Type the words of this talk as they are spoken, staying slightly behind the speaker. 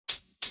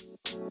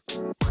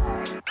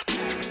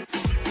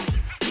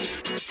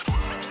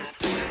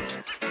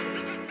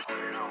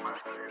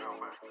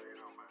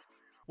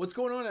What's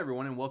going on,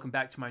 everyone, and welcome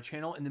back to my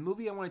channel. And the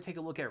movie I want to take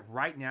a look at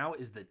right now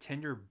is The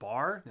Tender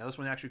Bar. Now, this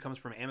one actually comes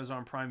from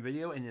Amazon Prime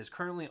Video and is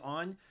currently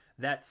on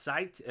that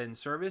site and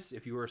service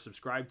if you are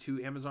subscribed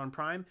to Amazon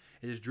Prime.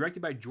 It is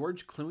directed by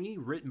George Clooney,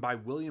 written by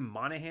William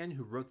Monahan,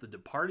 who wrote The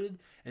Departed,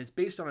 and it's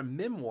based on a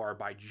memoir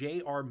by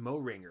J.R.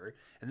 Moehringer.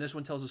 And this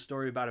one tells a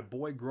story about a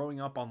boy growing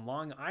up on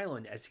Long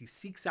Island as he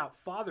seeks out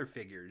father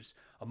figures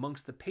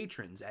amongst the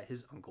patrons at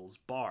his uncle's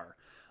bar.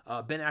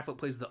 Ben Affleck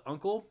plays the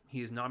uncle.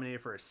 He is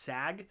nominated for a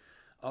SAG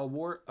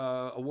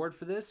award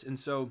for this, and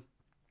so,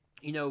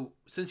 you know,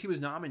 since he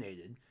was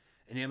nominated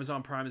and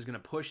Amazon Prime is going to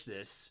push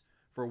this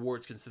for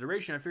awards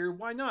consideration, I figured,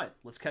 why not?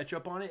 Let's catch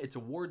up on it. It's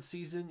award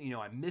season. You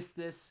know, I missed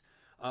this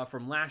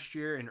from last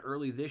year and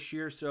early this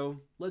year,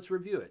 so let's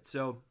review it.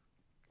 So,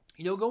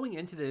 you know, going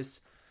into this,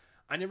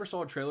 I never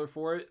saw a trailer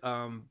for it,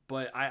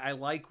 but I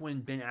like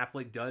when Ben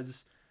Affleck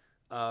does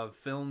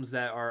films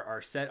that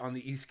are set on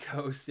the East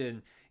Coast,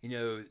 and, you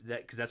know,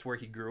 that because that's where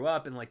he grew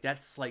up, and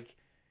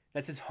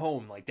that's his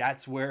home. Like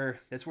that's where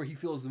he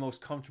feels the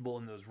most comfortable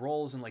in those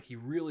roles, and like he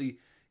really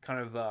kind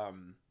of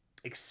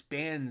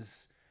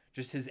expands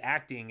just his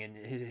acting and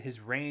his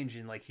range,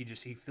 and like he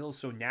feels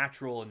so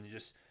natural and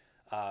just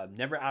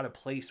never out of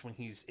place when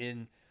he's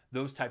in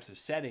those types of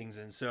settings.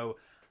 And so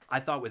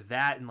I thought with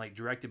that, and like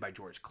directed by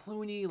George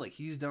Clooney, like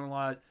he's done a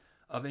lot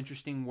of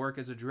interesting work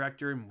as a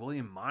director, and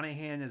William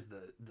Monahan as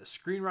the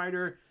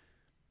screenwriter,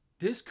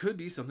 this could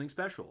be something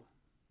special.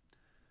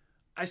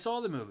 I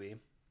saw the movie.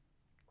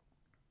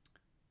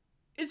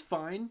 It's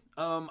fine.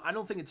 I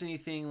don't think it's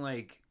anything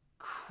like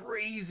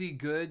crazy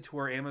good to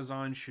where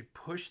Amazon should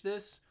push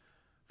this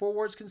for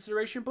awards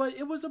consideration, but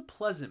it was a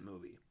pleasant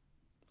movie.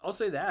 I'll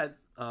say that.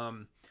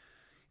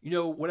 You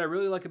know, what I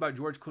really like about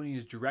George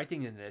Clooney's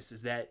directing in this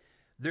is that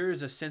there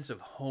is a sense of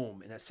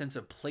home and a sense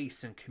of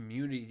place and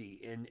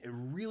community, and it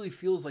really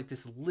feels like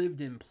this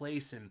lived-in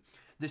place and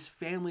this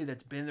family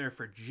that's been there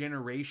for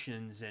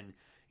generations, and,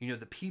 you know,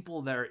 the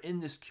people that are in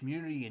this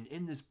community and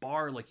in this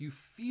bar, like you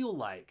feel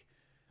like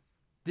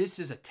this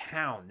is a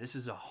town, this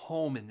is a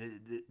home, and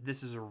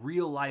this is a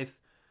real life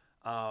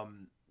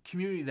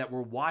community that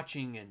we're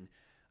watching and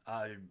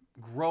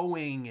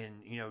growing,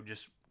 and, you know,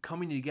 just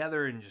coming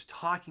together and just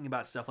talking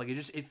about stuff. Like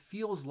it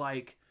feels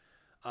like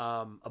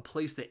a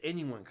place that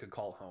anyone could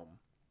call home.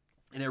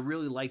 And I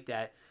really like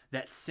that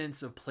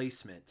sense of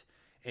placement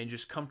and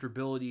just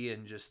comfortability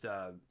and just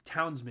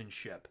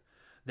townsmanship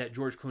that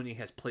George Clooney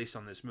has placed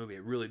on this movie.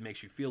 It really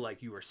makes you feel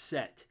like you are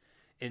set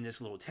in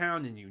this little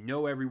town, and you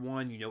know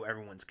everyone, you know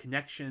everyone's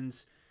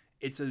connections.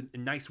 It's a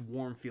nice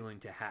warm feeling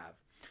to have.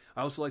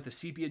 I also like the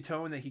sepia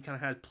tone that he kind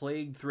of had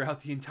played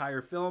throughout the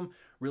entire film.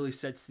 Really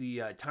sets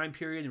the time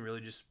period and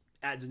really just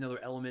adds another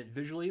element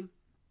visually.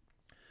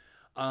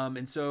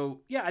 And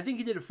so, yeah, I think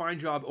he did a fine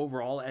job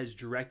overall as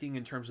directing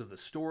in terms of the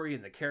story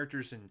and the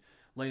characters, and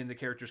letting the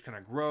characters kind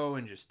of grow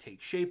and just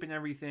take shape and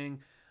everything.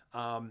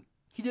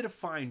 He did a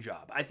fine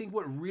job. I think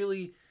what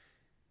really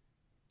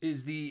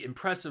is the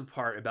impressive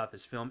part about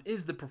this film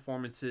is the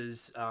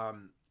performances,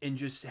 and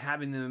just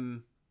having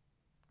them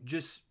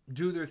just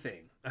do their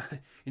thing.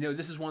 You know,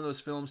 this is one of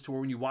those films to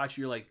where when you watch,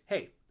 you're like,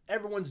 hey,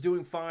 everyone's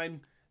doing fine.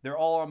 They're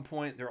all on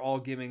point. They're all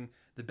giving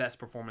the best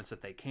performance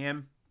that they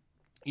can.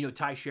 You know,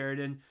 Ty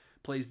Sheridan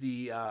plays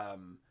the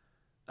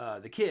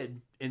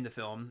kid in the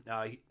film.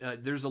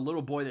 There's a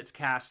little boy that's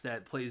cast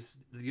that plays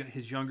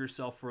his younger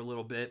self for a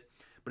little bit,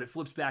 but it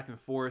flips back and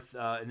forth,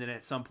 and then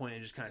at some point it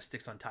just kind of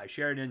sticks on Ty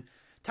Sheridan.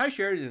 Ty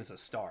Sheridan is a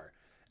star.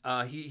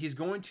 He's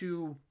going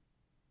to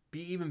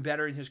be even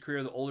better in his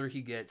career the older he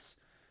gets,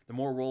 the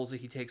more roles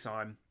that he takes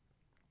on.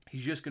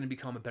 He's just going to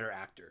become a better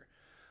actor.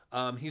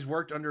 He's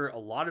worked under a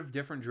lot of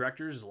different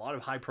directors, a lot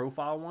of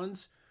high-profile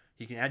ones.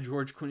 He can add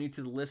George Clooney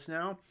to the list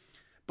now.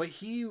 But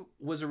he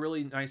was a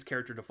really nice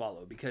character to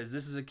follow, because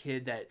this is a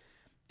kid that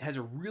has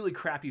a really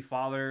crappy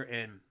father,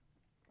 and,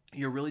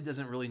 you know, really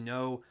doesn't really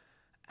know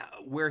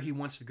where he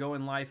wants to go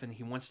in life, and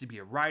he wants to be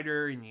a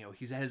writer, and, you know,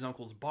 he's at his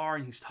uncle's bar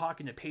and he's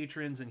talking to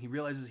patrons, and he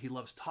realizes he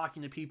loves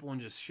talking to people and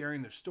just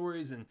sharing their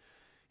stories, and,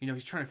 you know,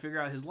 he's trying to figure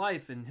out his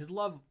life and his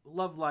love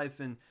life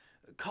and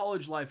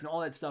college life and all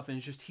that stuff, and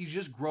he's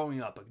just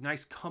growing up. A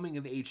nice coming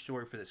of age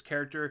story for this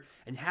character,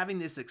 and having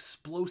this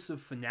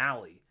explosive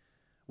finale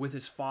with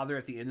his father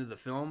at the end of the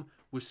film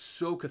was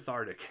so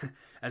cathartic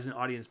as an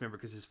audience member,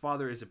 because his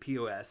father is a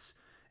POS,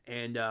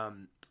 and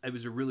it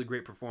was a really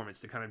great performance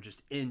to kind of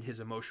just end his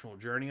emotional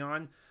journey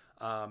on.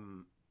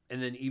 And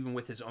then even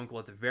with his uncle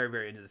at the very,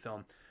 very end of the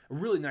film, a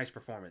really nice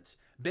performance.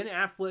 Ben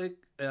Affleck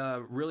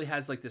really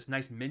has like this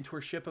nice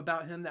mentorship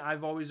about him that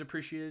I've always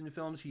appreciated in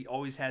films. He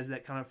always has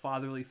that kind of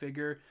fatherly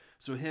figure.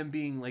 So him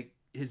being like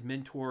his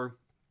mentor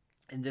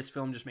in this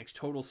film just makes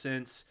total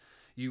sense.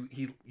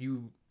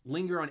 You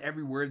linger on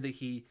every word that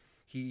he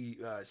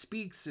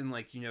speaks, and,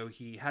 like, you know,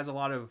 he has a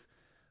lot of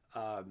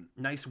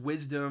nice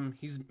wisdom.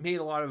 He's made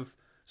a lot of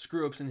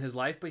screw ups in his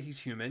life, but he's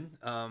human.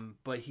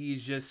 But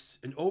he's just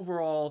an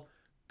overall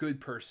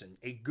good person,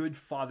 a good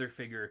father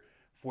figure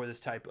for this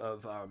type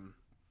of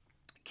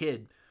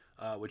kid,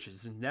 which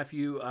is his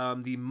nephew.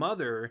 The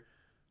mother,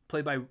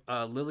 played by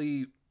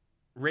Lily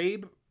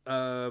Rabe,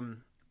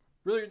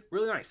 really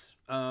really nice.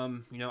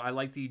 I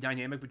like the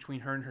dynamic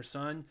between her and her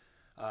son,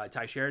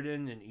 Ty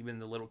Sheridan, and even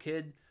the little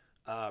kid.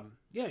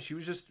 Yeah, she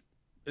was just,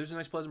 it was a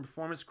nice pleasant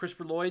performance.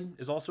 Christopher Lloyd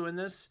is also in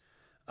this.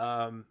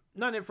 Not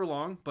in it for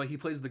long, but he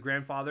plays the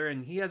grandfather,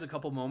 and he has a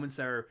couple moments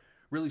that are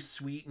really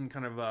sweet and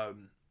kind of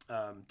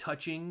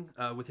touching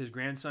with his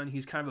grandson.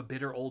 He's kind of a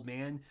bitter old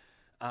man,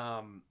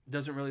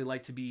 doesn't really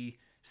like to be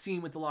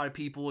seen with a lot of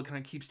people. It kind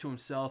of keeps to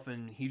himself,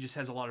 and he just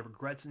has a lot of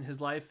regrets in his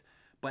life.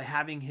 But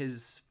having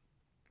his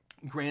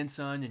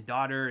grandson and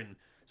daughter and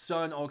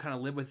son all kind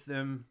of live with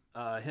him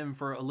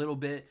for a little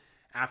bit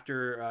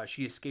after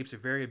she escapes a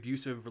very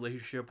abusive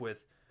relationship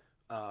with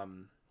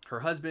her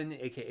husband,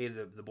 aka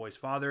the boy's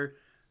father.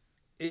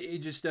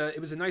 It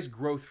was a nice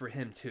growth for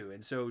him too.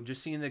 And so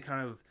just seeing the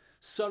kind of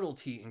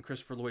subtlety in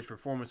Christopher Lloyd's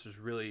performance was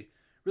really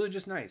really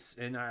just nice,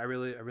 and I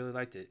really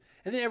liked it.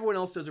 And then everyone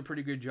else does a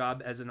pretty good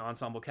job as an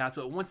ensemble cast,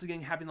 but once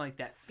again having like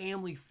that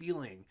family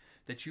feeling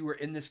that you were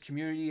in this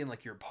community and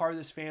like you're part of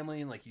this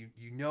family and like you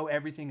know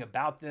everything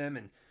about them,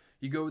 and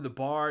you go to the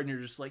bar and you're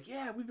just like,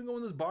 yeah, we've been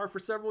going to this bar for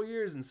several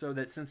years, and so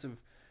that sense of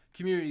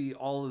community,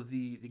 all of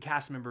the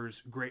cast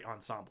members, great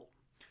ensemble.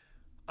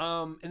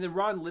 And then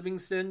Ron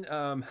Livingston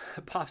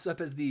pops up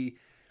as the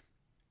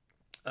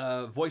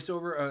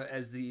voiceover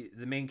as the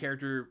main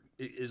character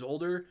is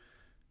older.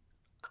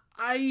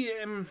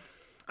 I'm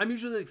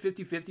usually like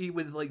 50-50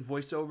 with like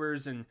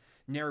voiceovers and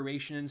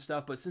narration and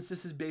stuff, but since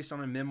this is based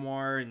on a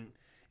memoir and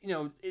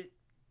it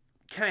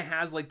kind of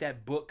has like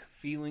that book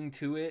feeling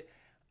to it,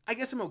 I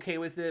guess I'm okay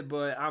with it,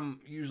 but I'm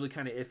usually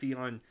kind of iffy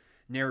on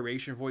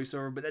narration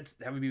voiceover, but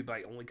that would be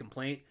my only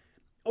complaint.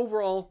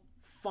 Overall,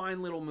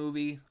 fine little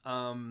movie.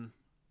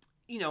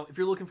 If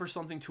you're looking for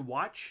something to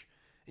watch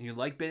and you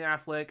like Ben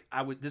Affleck,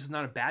 this is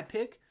not a bad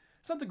pick.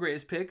 It's not the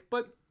greatest pick,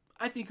 but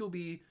I think you'll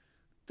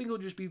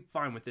just be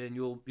fine with it, and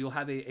you'll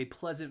have a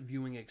pleasant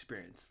viewing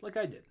experience like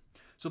I did.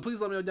 So please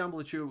let me know down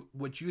below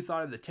what you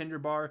thought of The Tender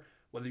Bar,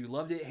 whether you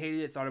loved it,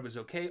 hated it, thought it was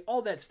okay,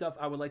 all that stuff.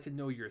 I would like to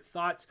know your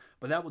thoughts.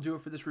 But that will do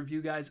it for this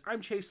review, guys.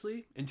 I'm Chase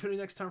Lee, and tune in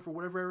next time for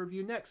whatever I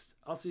review next.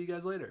 I'll see you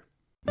guys later.